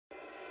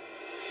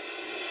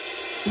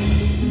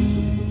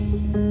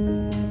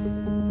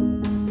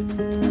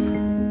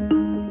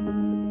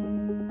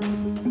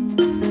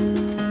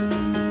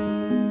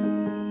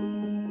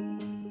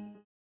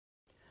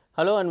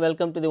Hello and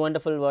welcome to the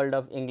wonderful world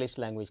of English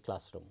language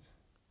classroom.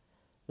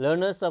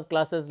 Learners of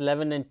classes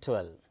 11 and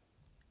 12,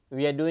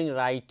 we are doing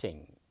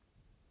writing.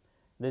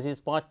 This is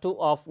part 2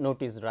 of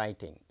notice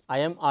writing. I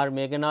am R.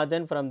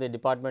 Meghanathan from the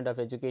Department of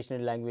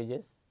Educational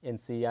Languages,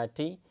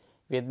 NCERT.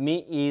 With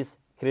me is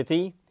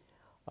Kriti.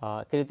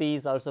 Kriti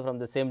is also from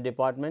the same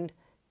department.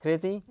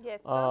 Kriti,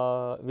 Yes,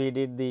 sir. We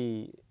did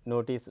the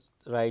notice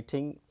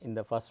writing in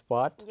the first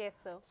part. Yes,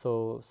 sir.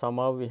 So,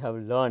 somehow we have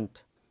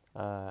learnt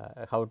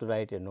how to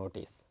write a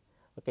notice.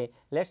 Okay.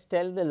 Let us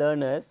tell the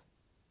learners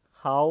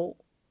how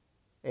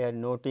a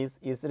notice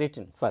is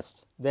written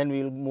first, then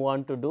we will move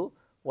on to do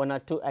one or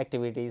two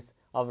activities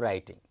of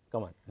writing.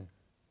 Come on.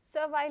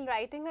 So, while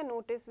writing a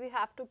notice, we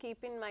have to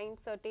keep in mind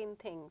certain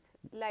things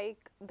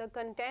like the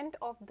content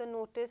of the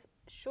notice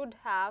should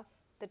have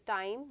the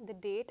time, the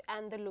date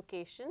and the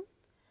location.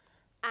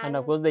 And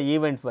of course, the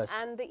event first.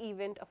 And the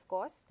event, of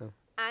course.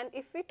 And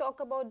if we talk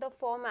about the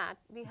format,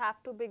 we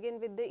have to begin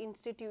with the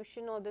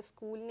institution or the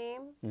school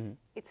name,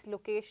 its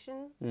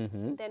location,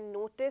 then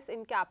notice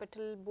in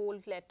capital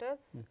bold letters,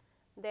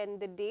 then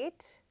the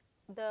date,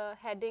 the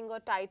heading or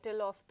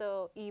title of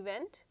the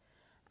event,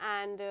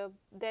 and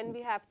then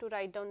we have to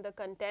write down the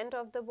content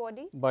of the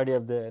body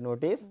of the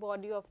notice.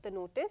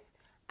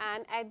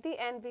 And at the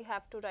end we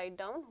have to write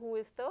down who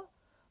is the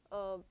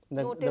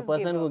the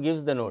person who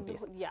gives the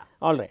notice. Yeah.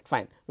 All right,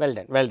 fine. Well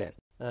done, well done.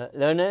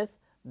 Learners,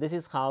 this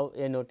is how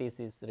a notice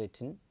is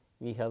written.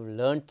 We have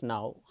learnt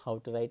now how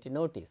to write a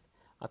notice.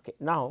 Okay.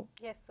 Now,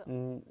 yes, sir.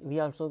 We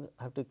also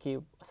have to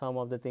keep some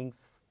of the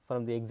things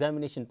from the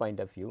examination point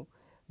of view.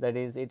 That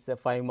is, it is a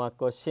 5-mark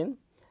question,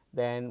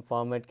 then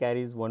format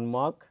carries 1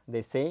 mark,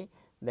 they say,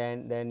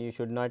 then you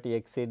should not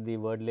exceed the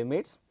word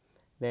limits,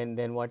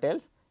 then what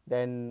else?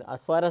 Then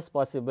as far as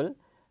possible,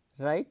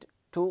 write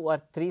 2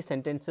 or 3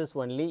 sentences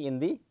only in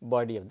the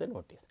body of the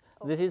notice.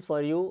 Okay. This is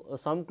for you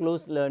some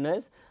clues,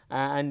 learners,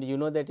 and you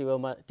know that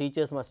your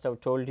teachers must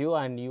have told you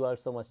and you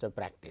also must have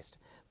practiced,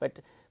 but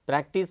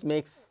practice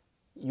makes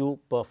you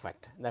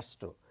perfect, that is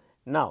true.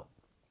 Now,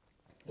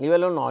 leave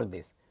alone all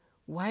this,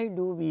 why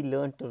do we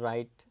learn to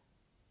write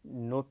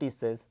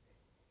notices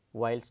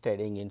while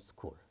studying in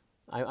school?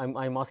 I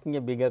am asking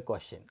a bigger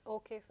question.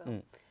 Okay,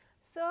 sir.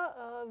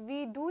 So,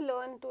 we do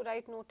learn to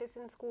write notice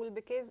in school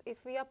because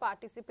if we are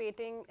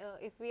participating,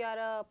 if we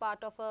are a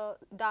part of a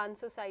dance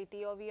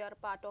society or we are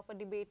part of a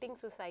debating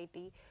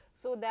society,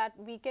 so that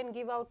we can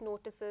give out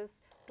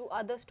notices to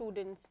other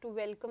students to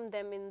welcome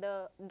them in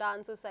the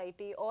dance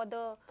society or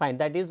the… Fine,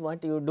 that is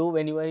what you do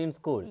when you are in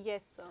school.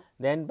 Yes, sir.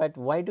 Then, but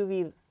why do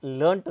we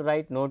learn to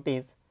write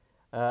notice?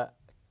 I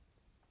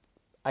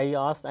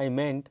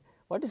meant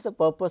what is the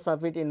purpose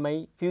of it in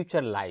my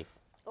future life?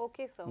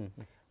 Okay, sir.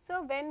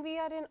 So, when we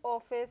are in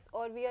office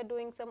or we are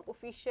doing some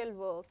official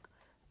work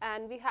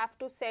and we have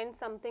to send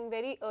something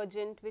very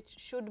urgent which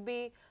should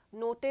be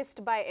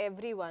noticed by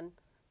everyone.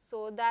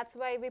 So, that is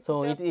why we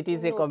So, it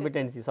is a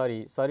competency,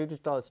 sorry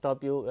to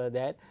stop you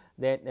there,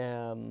 that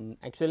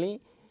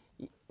actually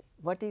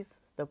what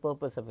is the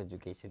purpose of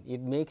education?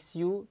 It makes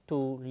you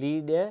to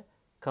lead a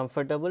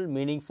comfortable,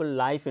 meaningful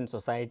life in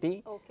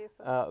society. Okay,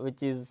 sir.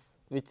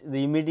 Which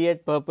the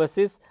immediate purpose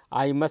is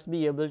I must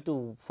be able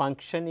to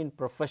function in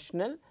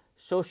professional,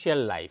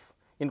 social life,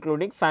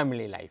 including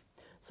family life.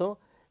 So,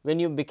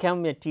 when you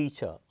become a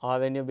teacher or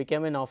when you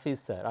become an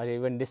officer or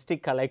even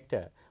district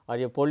collector or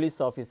a police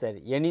officer,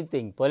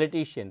 anything,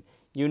 politician,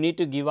 you need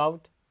to give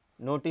out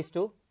notice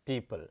to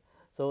people.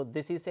 So,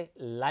 this is a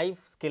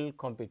life skill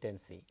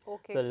competency.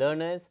 Okay, so,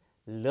 learners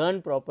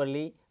learn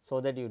properly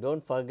so that you do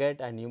not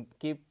forget and you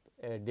keep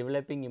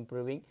developing,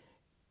 improving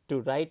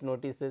to write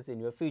notices in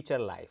your future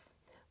life.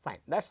 Fine,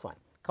 that is one.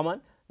 Come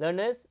on,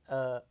 learners,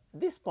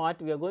 this part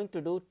we are going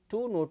to do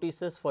 2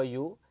 notices for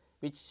you,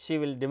 which she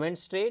will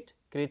demonstrate,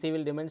 Kriti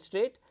will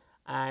demonstrate,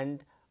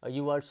 and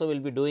you also will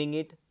be doing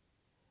it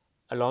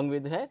along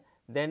with her.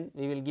 Then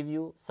we will give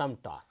you some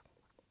task.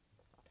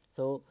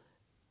 So,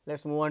 let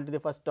us move on to the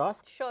first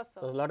task. Sure,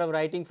 sir. So, a lot of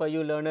writing for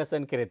you learners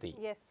and Kriti.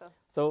 Yes, sir.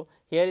 So,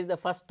 here is the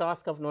first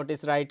task of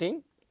notice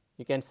writing.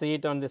 You can see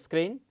it on the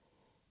screen.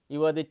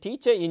 You are the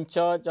teacher in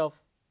charge of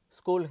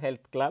school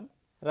health club.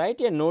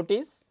 Write a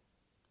notice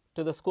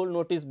to the school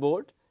notice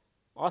board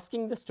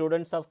asking the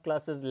students of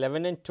classes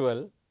 11 and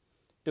 12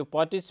 to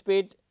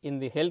participate in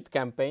the health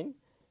campaign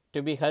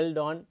to be held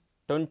on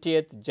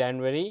 20th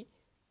January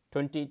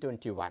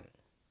 2021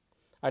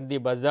 at the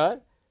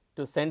bazaar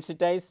to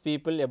sensitize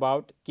people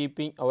about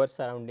keeping our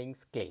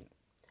surroundings clean.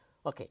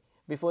 Okay.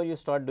 Before you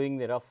start doing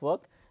the rough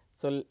work,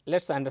 so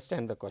let us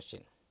understand the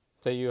question.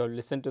 So, you have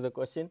listened to the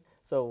question.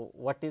 So,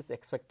 what is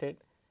expected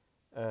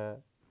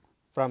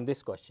from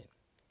this question?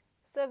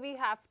 So, we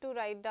have to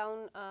write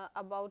down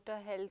about a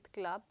health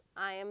club.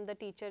 I am the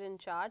teacher in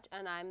charge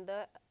and I am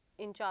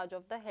in charge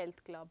of the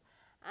health club,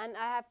 and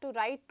I have to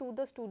write to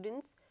the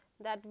students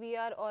that we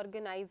are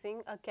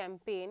organizing a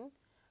campaign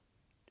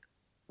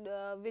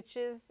which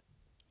is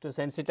to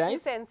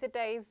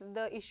sensitize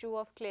the issue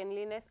of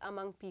cleanliness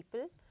among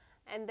people,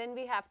 and then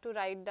we have to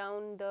write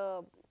down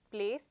the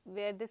place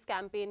where this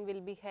campaign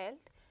will be held,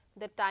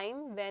 the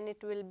time when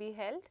it will be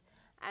held,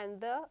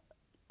 and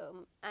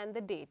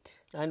the date.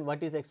 And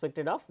what is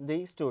expected of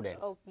the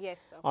students. Oh, yes,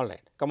 sir. All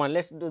right. Come on,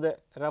 let's do the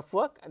rough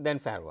work, then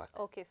fair work.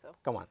 Okay, sir.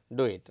 Come on,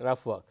 do it,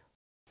 rough work.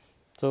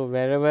 So,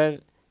 wherever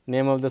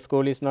name of the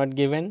school is not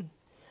given,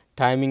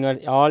 timing or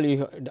all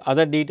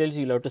other details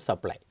you will have to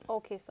supply.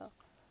 Okay, sir.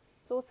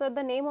 So, sir,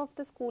 the name of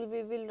the school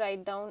we will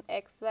write down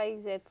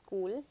XYZ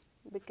school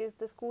because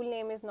the school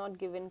name is not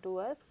given to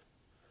us.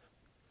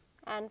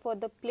 And for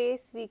the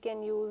place we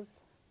can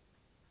use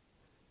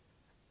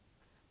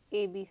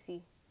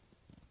ABC.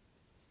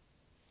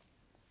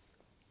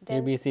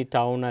 Then ABC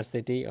town or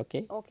city,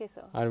 okay? Okay,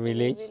 sir. Or So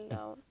village. we will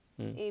down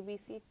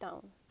ABC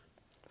town.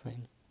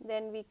 Fine.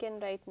 Then we can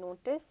write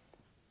notice.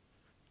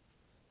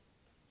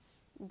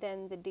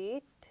 Then the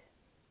date.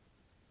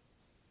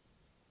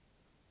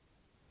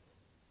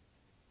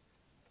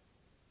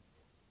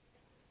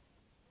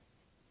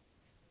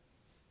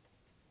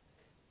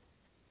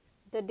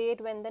 The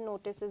date when the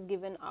notice is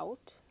given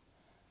out,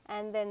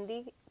 and then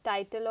the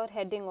title or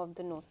heading of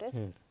the notice.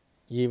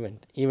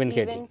 Event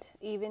heading.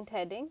 Event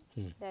heading.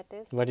 That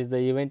is What is the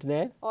event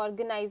there?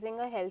 organizing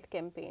a health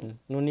campaign.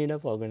 No need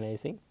of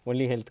organizing,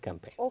 only health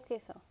campaign. Okay,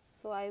 sir.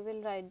 So I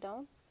will write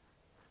down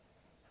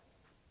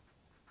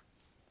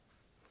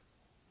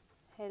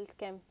health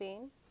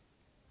campaign,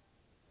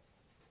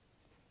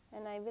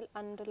 and I will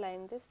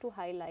underline this to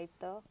highlight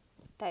the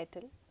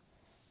title.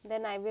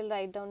 Then I will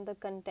write down the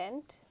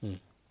content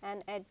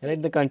and add.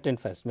 Write the content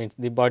first, means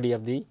the body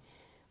of the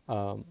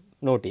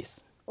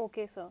notice.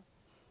 Okay, sir.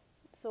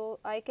 So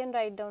I can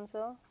write down,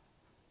 sir,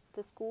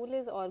 the school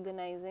is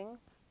organizing.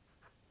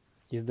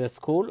 Is the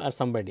school or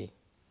somebody?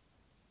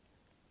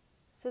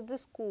 So the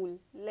school,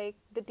 like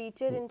the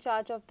teacher in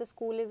charge of the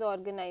school is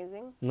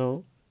organizing.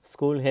 No,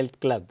 school health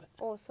club.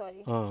 Oh,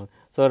 sorry.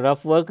 So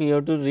rough work you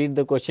have to read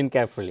the question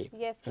carefully.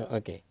 Yes, sir.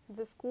 Okay.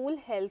 The school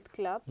health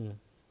club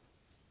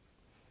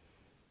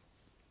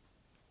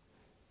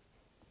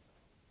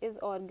is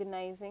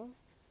organizing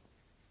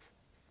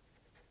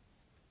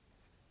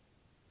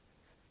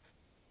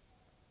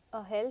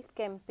a health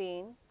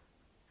campaign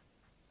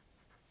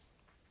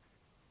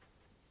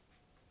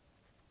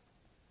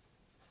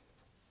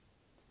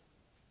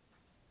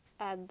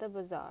at the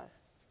bazaar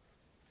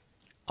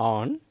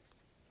On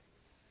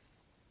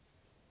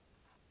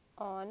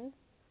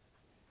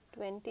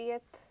 20th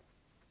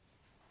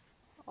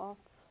of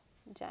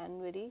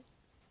January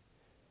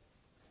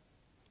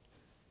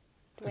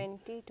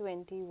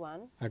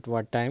 2021 at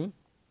what time?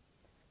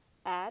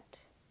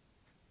 at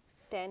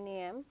 10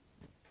 a.m.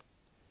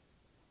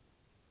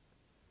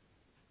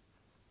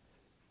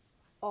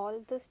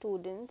 All the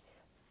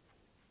students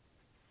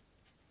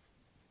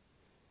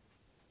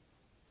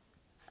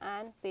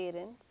and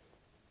parents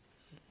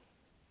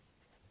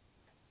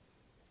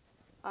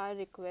are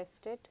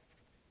requested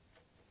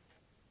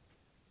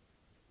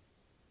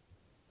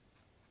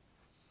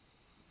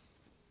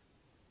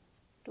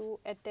to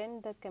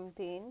attend the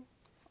campaign,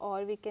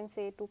 or we can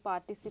say to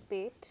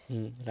participate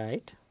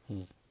Right.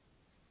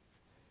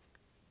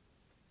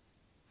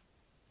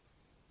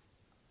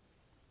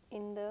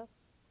 in the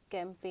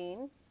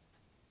campaign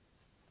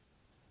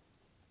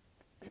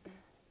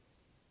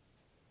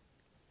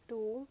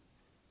to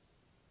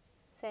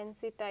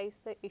sensitize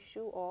the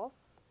issue of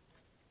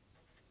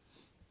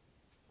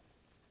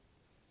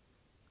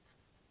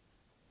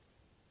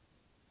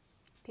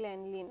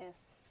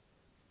cleanliness.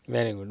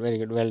 Very good, very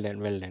good. Well done,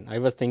 well done. I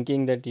was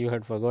thinking that you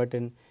had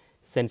forgotten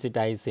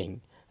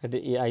sensitizing.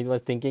 I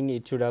was thinking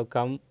it should have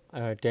come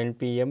 10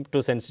 p.m. to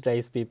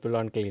sensitize people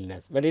on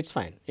cleanliness, but it's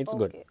fine. It's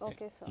good.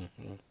 Okay, sir.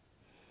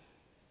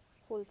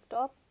 Full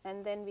stop,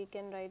 and then we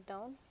can write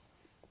down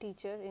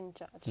teacher in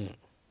charge.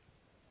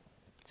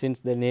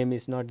 Since the name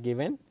is not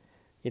given,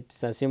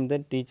 it's assumed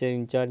that teacher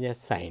in charge has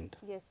signed.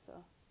 Yes, sir.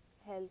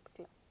 Health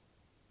club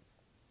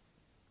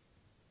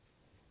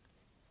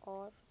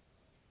or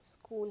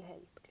school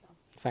health club.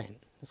 Fine.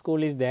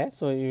 School is there,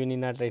 so you need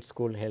not write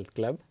school health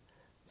club.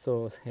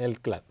 So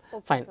health club.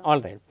 Okay, Fine. sir.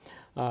 All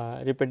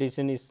right.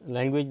 Repetition is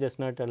language does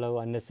not allow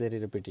unnecessary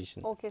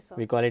repetition. Okay, sir.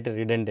 We call it a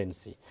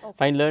redundancy. Okay,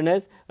 Fine,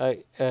 learners.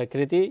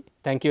 Kriti,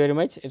 thank you very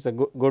much. It's a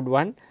good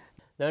one.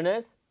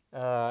 Learners,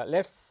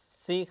 let's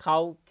see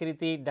how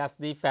Kriti does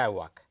the fair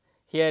work.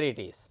 Here it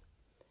is.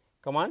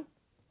 Come on.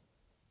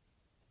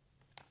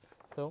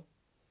 So,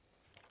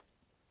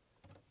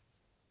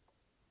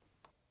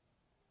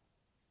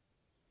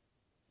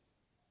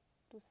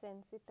 to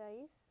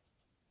sensitize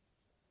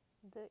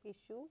the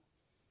issue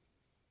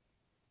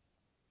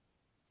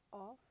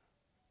of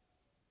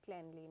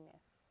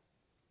cleanliness.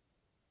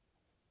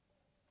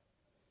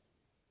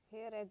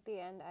 Here at the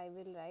end I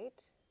will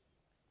write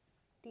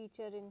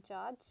teacher in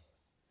charge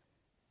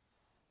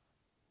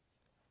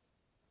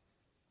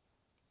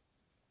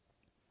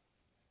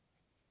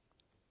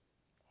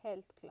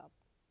health club.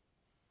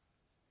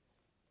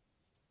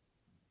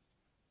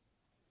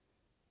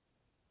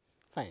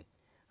 fine.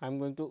 I am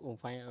going to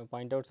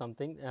point out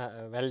something.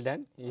 Well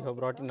done. You have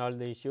brought in all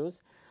the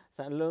issues.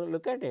 So,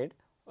 look at it.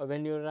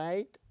 When you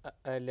write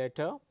a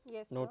letter,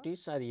 Yes,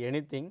 notice or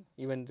anything,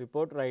 even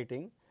report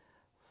writing,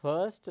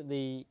 first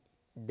the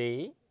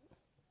day,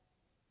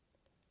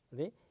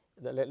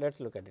 let us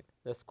look at it.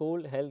 The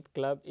school health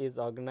club is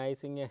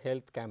organizing a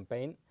health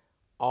campaign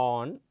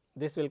on,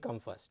 this will come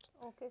first.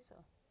 Okay, sir.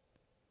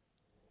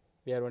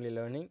 We are only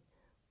learning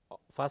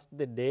first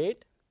the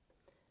date,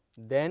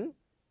 then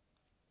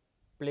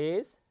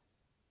place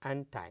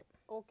and time.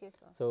 Okay,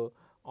 sir. So,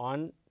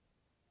 on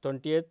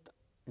 20th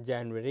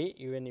January,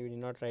 even you will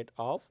not write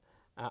off,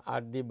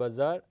 at the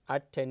bazaar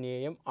at 10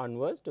 a.m.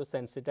 onwards to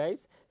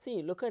sensitize.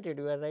 See, look at it,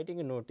 you are writing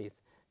a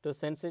notice to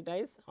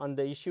sensitize on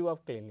the issue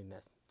of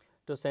cleanliness,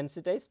 to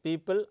sensitize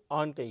people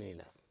on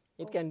cleanliness.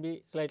 It can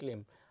be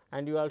slightly,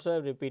 and you also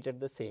have repeated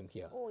the same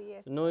here. Oh,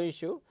 yes. No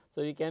issue.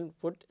 So, you can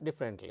put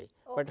differently,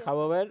 Okay, but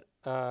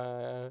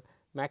however,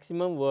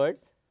 maximum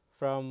words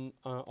from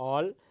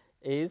all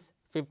is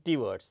 50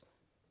 words.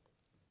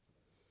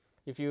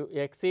 If you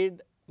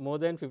exceed more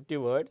than 50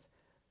 words,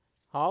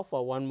 half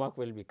or 1 mark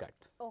will be cut.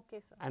 Okay,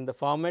 sir. And the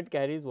format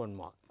carries 1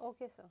 mark.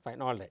 Okay, sir.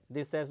 Fine, all right.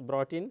 This has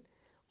brought in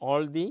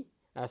all the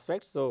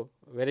aspects. So,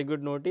 very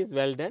good notice,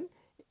 well done,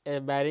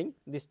 bearing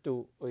these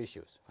two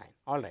issues. Fine,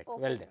 all right,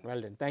 Okay, well sir. done,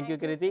 well done. Thank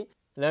Thank you, you, Kriti.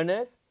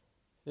 Learners,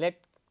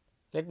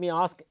 let me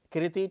ask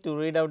Kriti to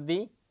read out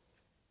the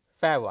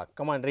fair work.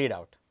 Come on, read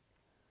out.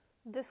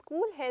 The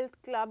school health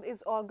club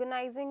is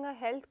organizing a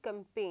health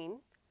campaign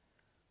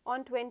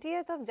on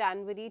 20th of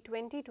January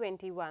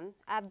 2021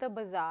 at the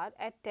bazaar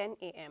at 10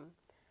 a.m.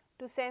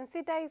 to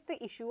sensitize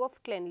the issue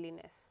of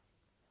cleanliness.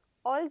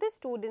 All the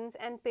students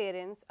and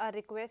parents are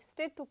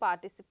requested to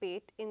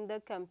participate in the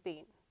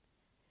campaign.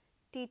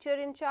 Teacher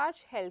in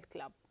charge, health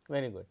club.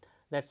 Very good.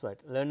 That is what.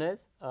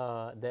 Learners,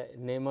 the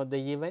name of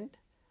the event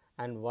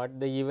and what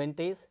the event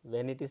is,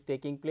 when it is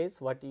taking place,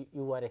 what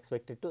you are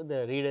expected to,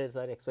 the readers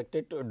are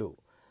expected to do.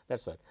 That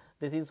is what.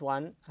 This is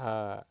one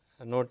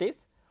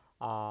notice.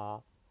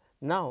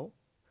 Now,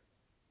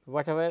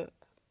 whatever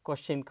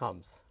question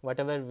comes,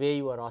 whatever way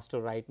you are asked to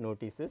write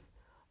notices,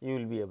 you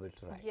will be able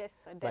to write. Yes,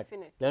 sir, But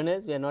definitely.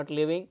 learners, we are not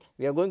leaving.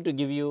 We are going to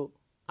give you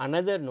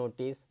another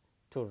notice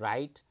to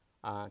write.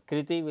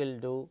 Kriti will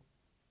do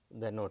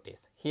the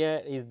notice.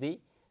 Here is the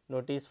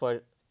notice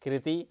for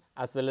Kriti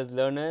as well as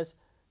learners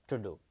to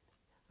do.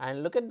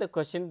 And look at the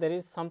question, there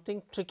is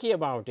something tricky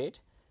about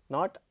it.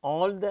 Not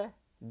all the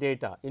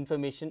data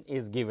information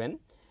is given,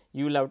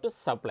 you will have to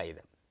supply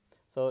them.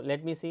 So,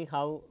 let me see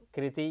how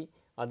Kriti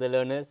or the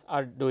learners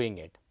are doing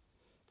it.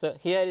 So,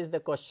 here is the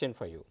question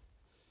for you.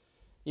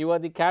 You are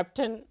the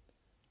captain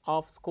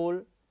of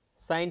school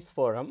science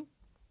forum.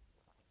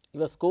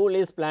 Your school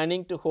is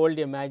planning to hold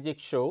a magic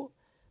show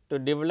to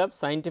develop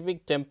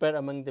scientific temper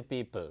among the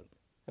people.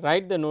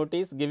 Write the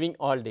notice giving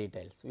all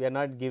details. We are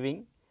not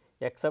giving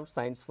except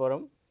science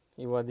forum.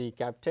 You are the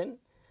captain,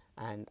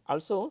 and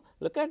also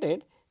look at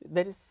it,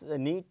 there is a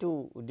need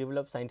to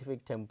develop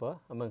scientific temper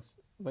among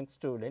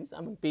students,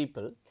 among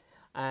people,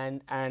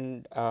 and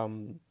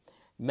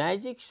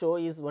magic show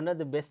is one of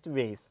the best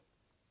ways.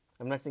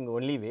 I am not saying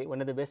only way, one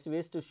of the best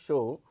ways to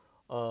show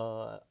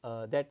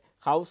that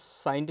how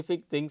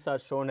scientific things are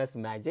shown as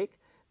magic,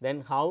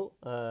 then how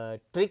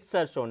tricks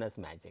are shown as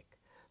magic.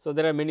 So,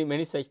 there are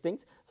many such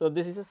things. So,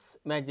 this is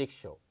a magic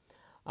show.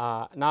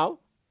 Now,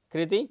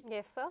 Kriti.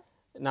 Yes, sir.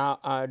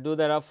 Now, do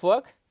the rough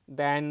work,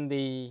 then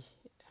the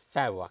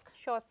fair work.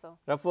 Sure, sir.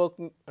 Rough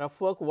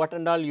work, what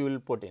and all you will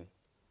put in?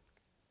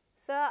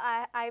 Sir,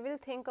 I will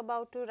think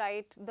about to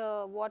write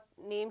the what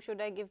name should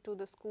I give to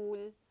the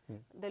school,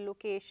 the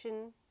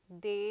location,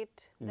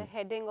 date, the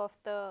heading of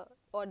the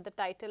or the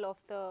title of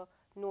the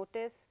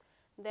notice.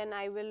 Then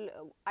I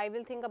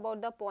will think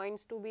about the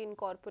points to be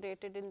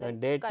incorporated in the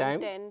date,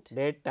 content.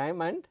 Date,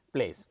 time and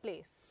place.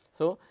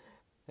 So,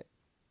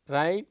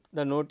 write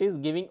the notice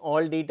giving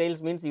all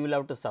details means you will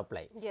have to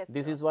supply. Yes,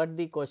 this sir. is what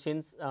the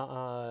questions,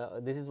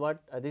 this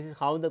is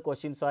how the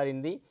questions are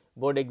in the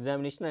board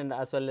examination and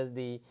as well as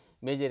the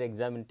major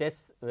exam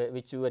tests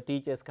which your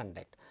teachers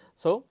conduct.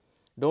 So,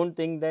 do not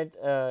think that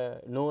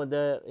no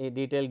other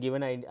detail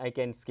given I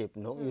can skip.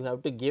 No, you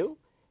have to give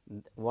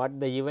what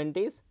the event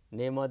is,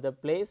 name of the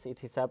place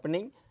it is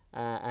happening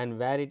and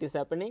where it is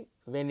happening,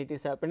 when it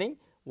is happening,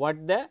 what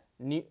the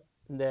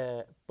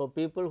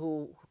people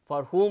who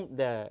for whom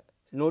the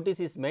notice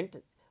is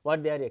meant,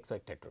 what they are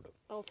expected to do.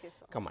 Okay,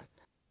 sir. Come on.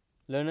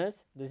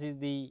 Learners, this is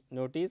the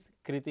notice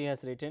Kriti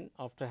has written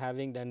after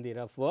having done the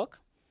rough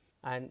work,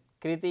 and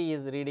Kriti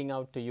is reading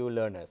out to you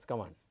learners.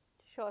 Come on.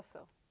 Sure, sir.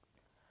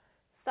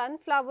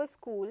 Sunflower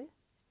School,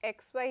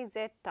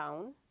 XYZ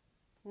Town,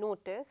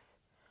 notice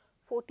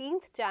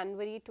 14th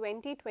January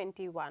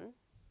 2021,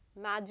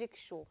 magic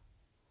show.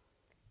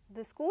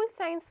 The school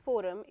science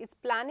forum is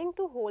planning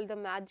to hold a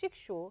magic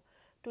show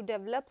to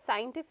develop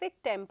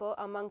scientific temper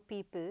among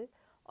people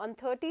on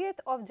 30th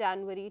of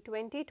January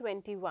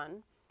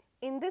 2021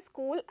 in the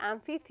school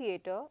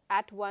amphitheatre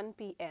at 1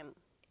 p.m.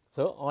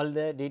 So, all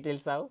the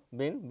details have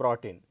been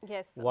brought in.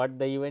 Yes, sir. What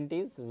the event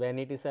is, when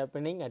it is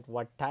happening, at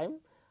what time,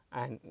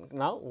 and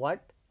now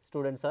what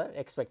students are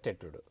expected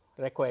to do,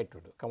 required to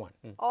do. Come on.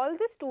 All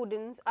the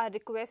students are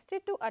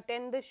requested to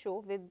attend the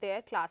show with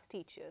their class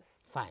teachers.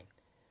 Fine.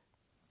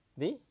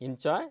 The in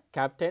charge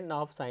captain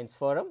of science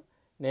forum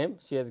name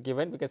she has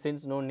given, because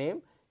since no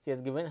name she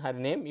has given her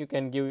name, you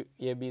can give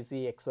A, B,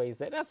 C, X, Y,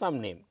 Z or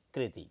some name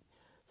Kriti.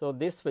 So,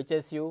 this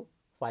fetches you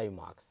 5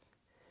 marks.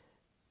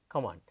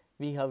 Come on,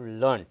 we have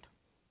learnt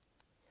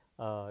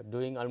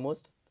doing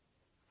almost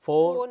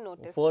four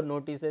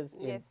notices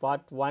in yes,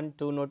 part 1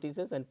 2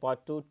 notices and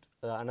part 2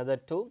 another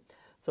 2.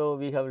 So,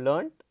 we have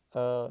learnt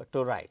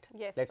to write.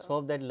 Yes, Let us sir.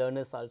 hope that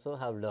learners also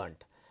have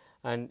learnt,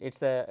 and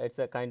it's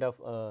a kind of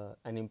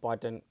an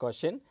important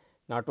question,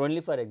 not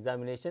only for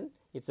examination,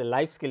 it's a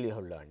life skill you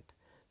have learnt.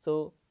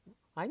 So,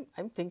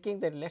 I'm thinking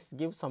that let's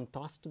give some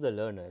tasks to the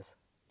learners.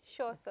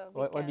 Sure, sir.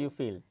 What do you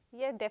feel?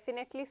 Yeah,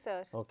 definitely,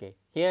 sir. Okay.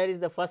 Here is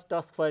the first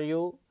task for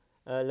you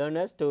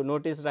learners to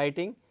notice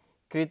writing.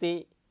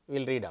 Kriti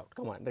will read out.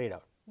 Come on, read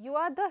out. You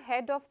are the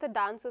head of the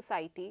dance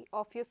society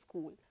of your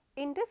school.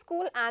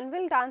 Inter-school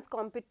annual dance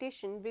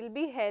competition will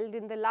be held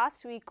in the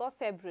last week of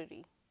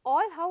February.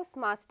 All house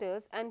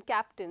masters and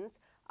captains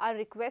are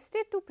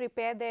requested to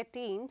prepare their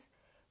teams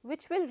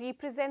which will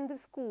represent the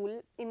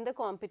school in the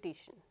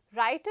competition.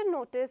 Write a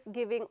notice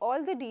giving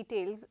all the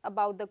details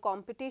about the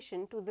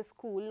competition to the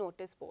school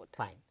notice board.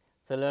 Fine.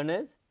 So,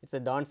 learners, it's a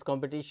dance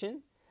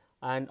competition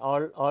and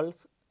all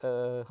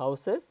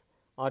houses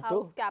are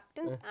House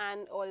captains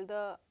and all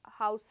the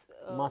house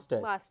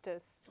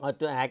masters are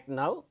to act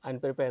now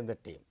and prepare the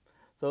team.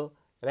 So,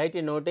 write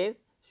a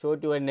notice, show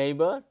to your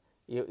neighbor,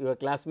 your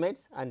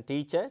classmates and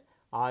teacher,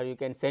 or you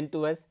can send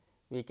to us,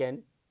 we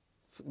can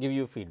give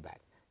you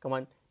feedback. Come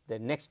on, the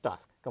next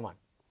task, come on.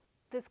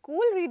 The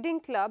school reading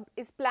club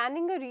is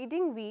planning a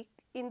reading week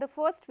in the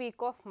first week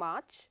of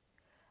March.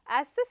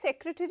 As the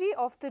secretary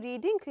of the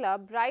reading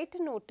club, write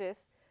a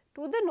notice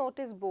to the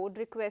notice board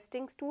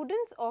requesting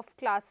students of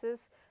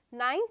classes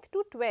 9th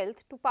to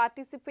 12th to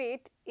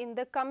participate in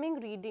the coming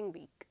reading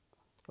week.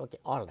 Okay,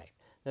 all right.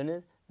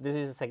 Learners, this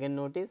is the second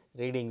notice,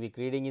 reading week.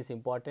 Reading is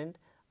important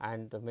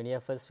and many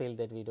of us feel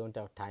that we do not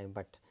have time,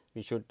 but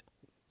we should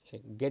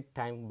get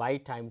time, buy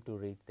time to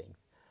read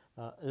things.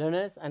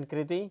 Learners and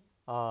Kriti,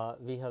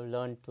 we have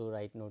learned to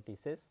write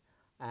notices,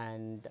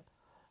 and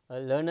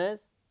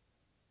learners,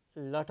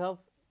 lot of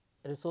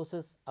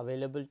resources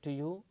available to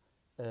you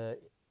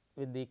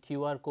with the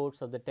QR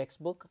codes of the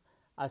textbook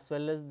as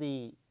well as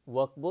the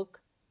workbook,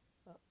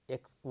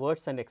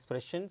 words and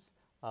expressions,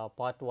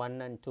 part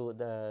 1 and 2,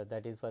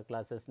 that is for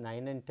classes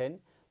 9 and 10.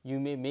 You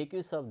may make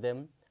use of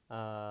them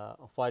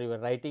for your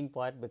writing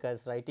part,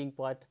 because writing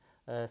part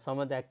some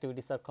of the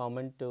activities are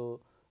common to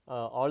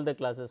all the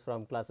classes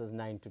from classes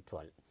 9 to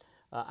 12.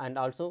 And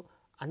also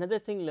another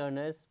thing,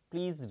 learners,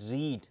 please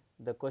read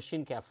the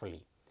question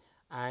carefully,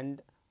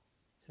 and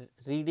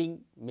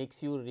reading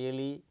makes you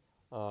really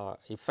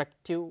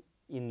effective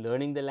in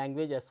learning the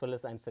language as well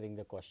as answering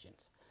the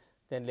questions.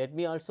 Then let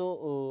me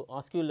also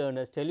ask you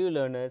learners, tell you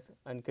learners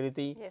and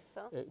Kriti, yes,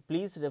 sir.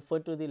 Please refer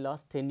to the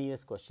last 10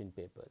 years question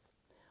papers,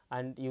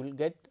 and you will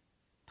get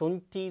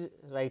 20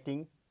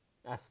 writing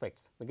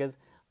aspects, because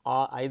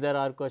either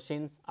our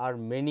questions are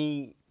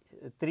many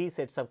 3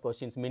 sets of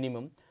questions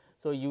minimum.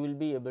 So, you will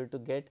be able to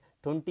get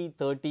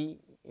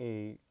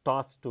 20-30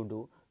 tasks to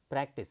do.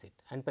 Practice it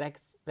and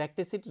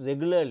practice it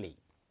regularly.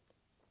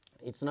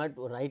 It is not,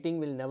 writing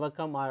will never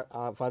come, or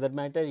for that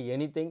matter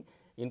anything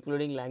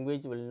including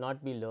language will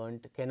not be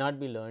learnt, cannot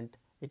be learnt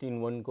it in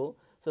one go.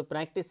 So,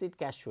 practice it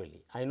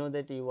casually. I know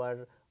that you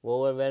are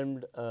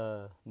overwhelmed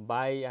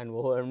by and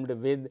overwhelmed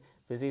with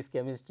physics,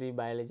 chemistry,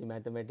 biology,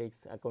 mathematics,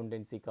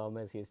 accountancy,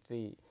 commerce,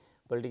 history,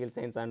 political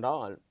science and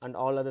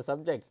all other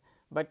subjects,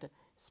 but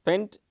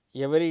spend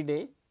every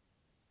day,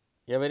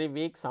 every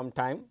week some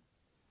time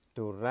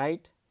to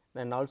write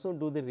and also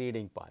do the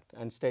reading part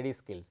and study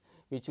skills,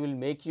 which will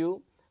make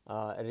you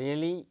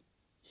really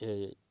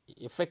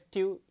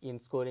effective in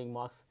scoring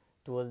marks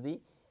towards the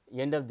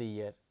end of the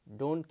year.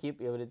 Do not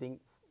keep everything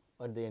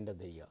at the end of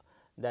the year,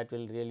 that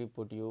will really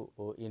put you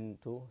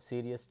into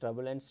serious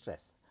trouble and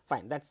stress.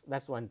 Fine, that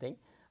is one thing,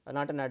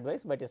 not an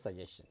advice but a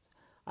suggestions.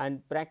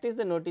 And practice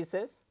the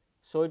notices,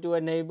 show it to your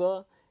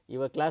neighbor,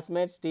 your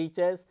classmates,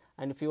 teachers,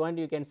 and if you want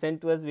you can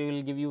send to us, we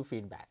will give you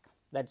feedback.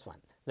 That is one.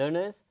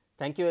 Learners,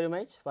 thank you very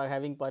much for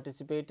having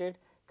participated.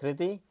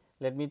 Kriti,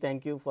 let me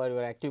thank you for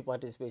your active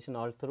participation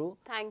all through.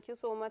 Thank you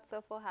so much,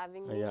 sir, for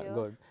having me Yeah, here.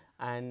 good.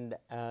 And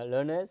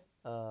learners,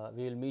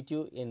 we will meet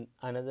you in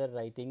another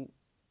writing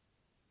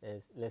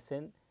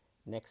lesson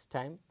next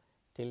time.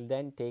 Till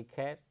then, take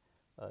care.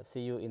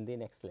 See you in the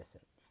next lesson.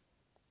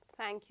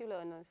 Thank you,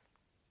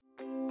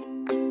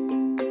 learners.